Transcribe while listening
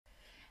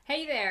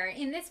Hey there!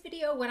 In this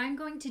video, what I'm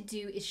going to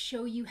do is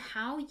show you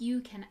how you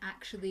can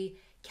actually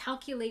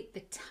calculate the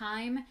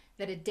time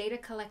that a data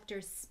collector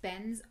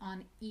spends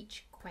on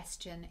each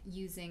question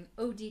using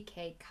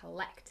ODK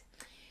Collect.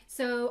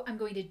 So I'm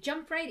going to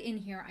jump right in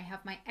here. I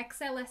have my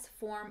XLS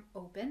form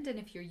opened, and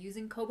if you're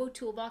using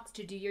KoboToolbox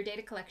to do your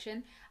data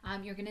collection,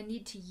 you're going to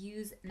need to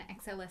use an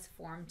XLS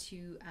form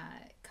to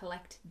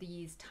collect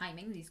these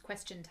timings, these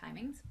question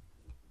timings.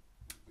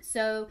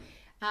 So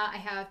I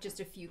have just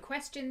a few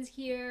questions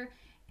here.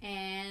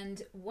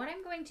 And what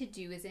I'm going to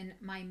do is in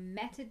my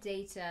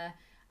metadata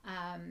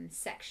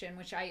section,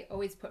 which I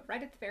always put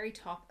right at the very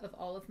top of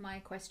all of my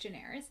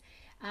questionnaires.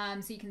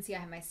 So you can see I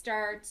have my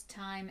start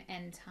time,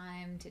 end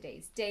time,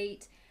 today's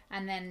date,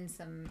 and then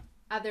some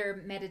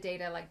other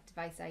metadata like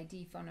device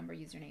ID, phone number,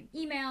 username,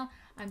 email.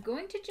 I'm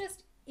going to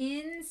just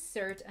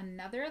insert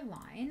another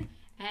line,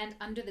 and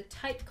under the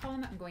type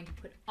column, I'm going to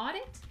put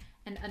audit,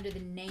 and under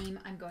the name,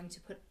 I'm going to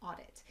put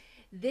audit.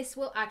 This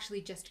will actually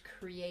just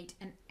create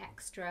an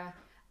extra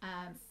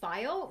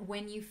file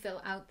when you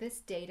fill out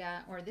this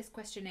data or this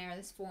questionnaire,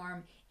 this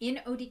form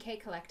in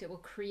ODK Collect. It will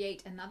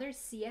create another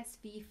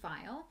CSV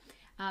file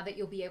that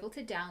you'll be able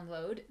to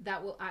download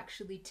that will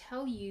actually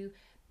tell you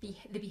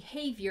the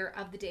behavior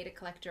of the data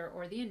collector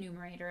or the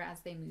enumerator as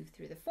they move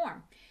through the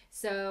form.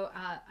 So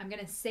I'm going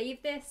to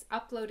save this,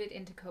 upload it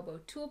into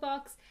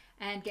KoboToolbox,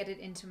 and get it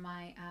into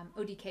my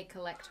ODK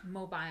Collect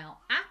mobile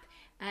app,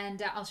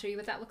 and I'll show you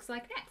what that looks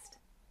like next.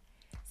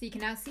 So you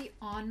can now see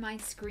on my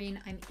screen,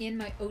 I'm in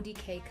my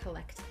ODK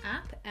Collect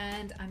app,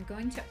 and I'm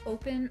going to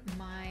open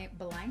my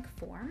blank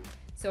form.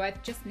 So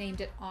I've just named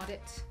it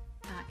Audit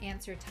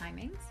Answer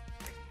Timings,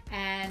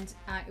 and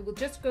it will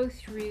just go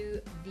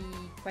through the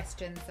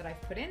questions that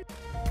I've put in.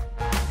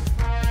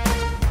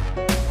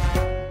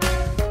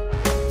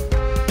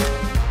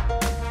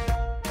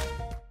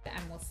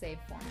 And we'll save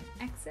form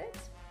and exit.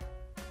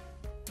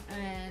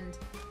 And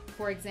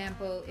for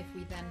example, if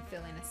we then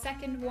fill in a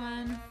second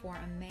one for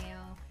a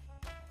male,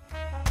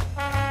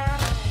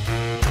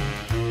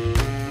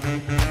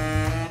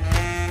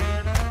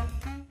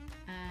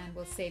 and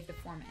we'll save the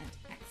form and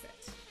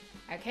exit.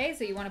 Okay,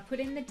 so you want to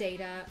put in the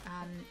data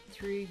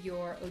through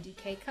your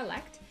ODK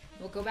Collect.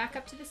 We'll go back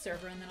up to the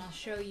server, and then I'll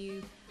show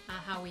you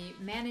how we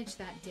manage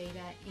that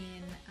data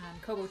in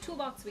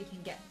KoboToolbox. We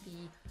can get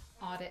the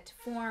audit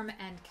form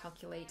and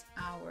calculate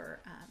our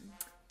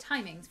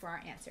timings for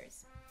our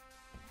answers.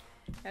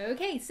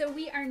 Okay, so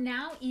we are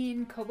now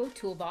in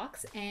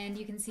KoboToolbox, and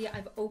you can see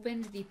I've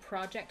opened the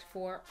project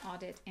for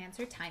audit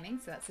answer timing.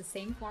 So that's the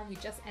same form we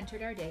just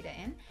entered our data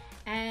in.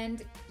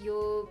 And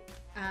you'll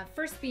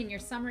first be in your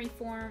summary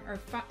form or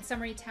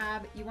summary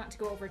tab. You want to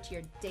go over to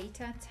your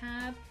data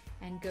tab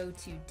and go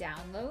to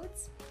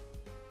downloads.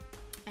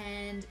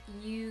 And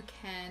you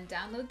can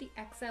download the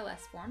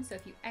XLS form. So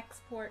if you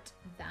export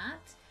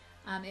that,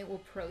 it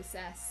will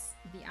process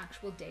the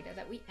actual data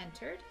that we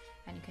entered,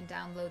 and you can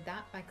download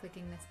that by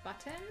clicking this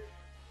button.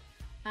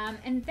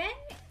 And then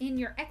in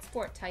your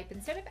export type,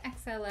 instead of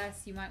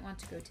XLS, you might want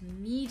to go to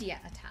media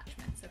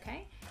attachments,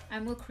 okay?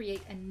 And we'll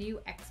create a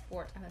new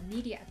export of a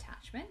media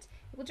attachment.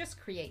 It will just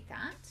create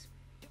that.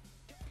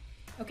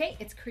 Okay,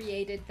 it's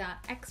created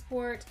that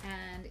export,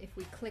 and if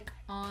we click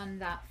on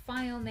that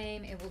file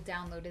name, it will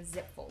download a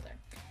zip folder.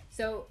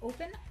 So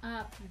open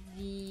up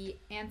the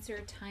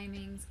answer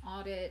timings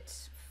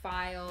audit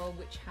file,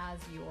 which has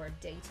your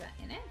data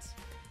in it.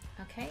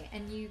 Okay,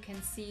 and you can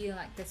see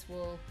like this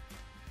will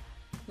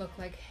look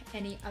like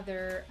any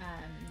other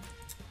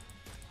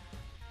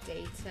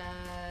data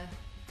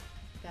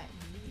that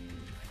you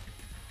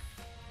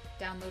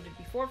downloaded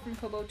before from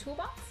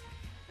KoboToolbox.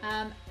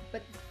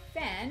 But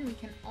then we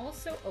can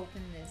also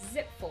open this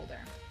zip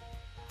folder.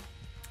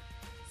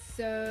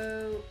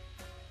 So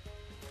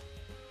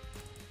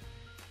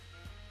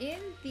in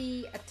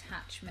the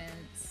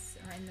attachments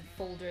or in the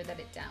folder that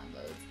it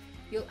downloads,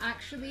 you'll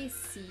actually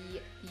see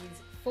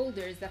these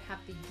folders that have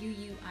the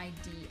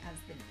UUID as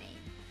the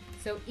name.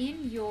 So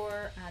in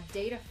your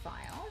data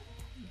file,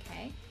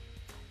 okay,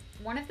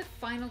 one of the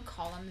final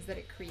columns that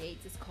it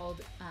creates is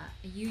called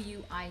a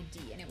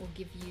UUID, and it will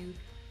give you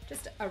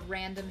just a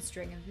random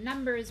string of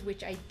numbers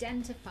which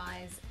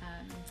identifies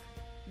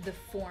the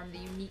form, the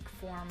unique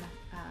form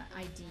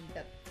ID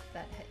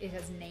that it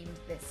has named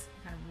this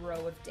kind of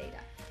row of data.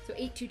 So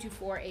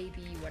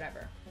 8224AB,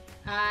 whatever.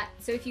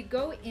 So if you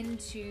go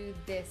into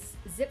this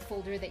zip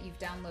folder that you've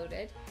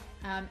downloaded,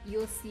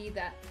 you'll see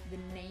that the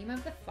name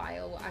of the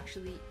file will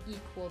actually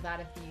equal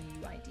that of the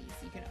UUID.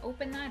 So you can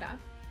open that up,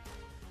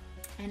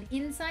 and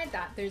inside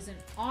that there's an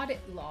audit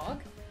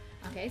log.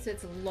 Okay, so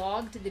it's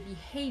logged the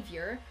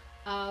behavior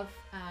of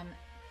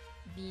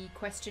the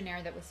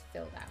questionnaire that was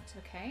filled out.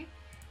 Okay,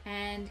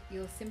 and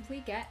you'll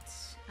simply get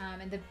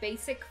in the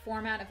basic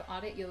format of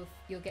audit,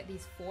 you'll get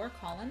these 4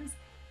 columns: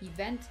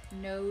 event,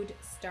 node,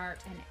 start,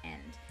 and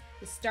end.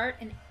 The start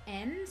and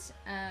end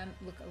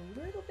look a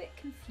little bit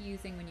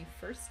confusing when you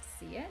first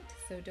see it,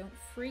 so don't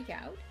freak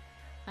out.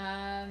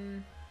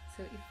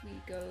 So if we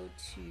go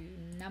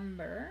to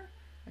number,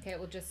 okay, it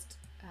will just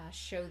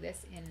show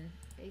this in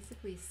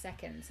basically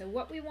seconds. So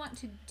what we want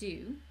to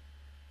do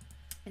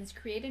is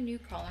create a new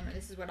column, or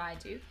this is what I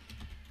do,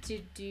 to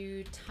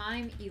do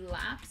time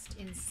elapsed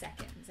in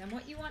seconds. And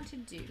what you want to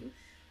do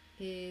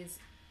is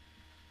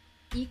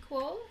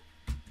equal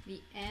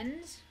the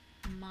end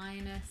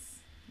minus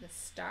the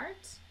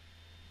start,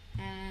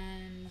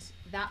 and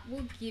that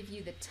will give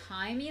you the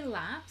time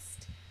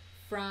elapsed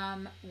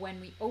from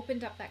when we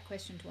opened up that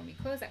question to when we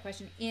closed that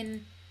question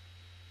in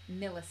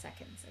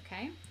milliseconds,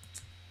 okay?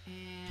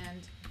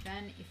 And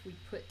then if we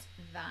put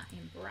that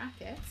in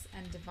brackets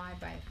and divide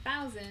by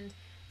 1,000,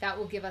 that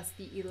will give us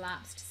the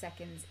elapsed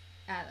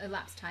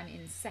time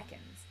in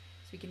seconds.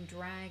 So we can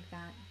drag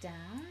that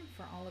down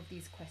for all of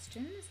these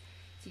questions.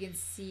 So you can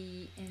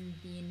see in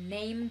the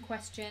name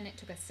question, it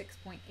took us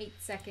 6.8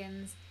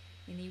 seconds.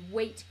 In the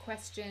weight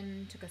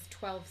question, it took us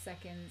 12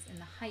 seconds. In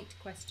the height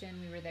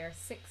question, we were there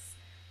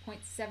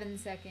 6.7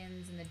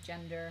 seconds. In the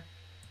gender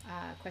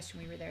question,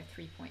 we were there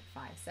 3.57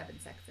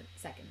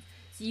 seconds.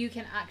 So you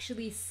can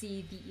actually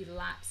see the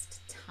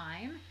elapsed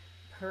time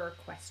per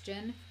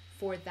question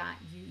for that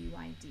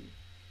UUID.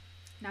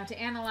 Now, to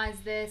analyze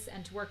this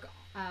and to work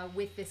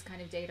with this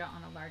kind of data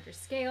on a larger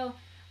scale,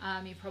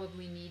 you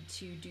probably need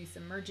to do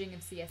some merging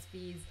of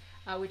CSVs,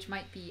 which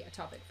might be a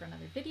topic for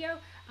another video,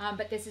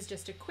 but this is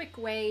just a quick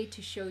way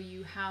to show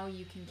you how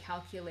you can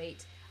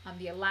calculate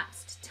the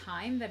elapsed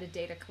time that a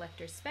data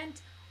collector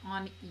spent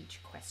on each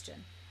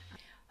question.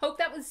 Hope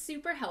that was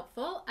super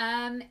helpful.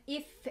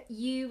 If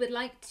you would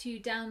like to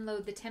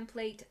download the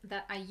template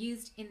that I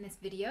used in this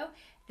video,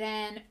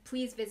 then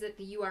please visit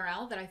the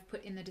URL that I've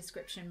put in the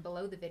description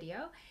below the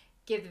video.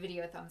 Give the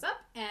video a thumbs up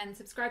and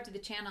subscribe to the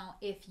channel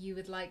if you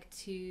would like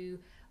to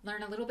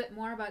learn a little bit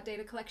more about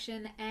data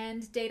collection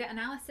and data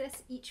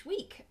analysis each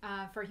week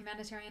for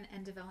humanitarian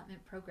and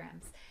development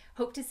programs.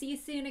 Hope to see you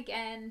soon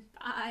again.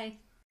 Bye.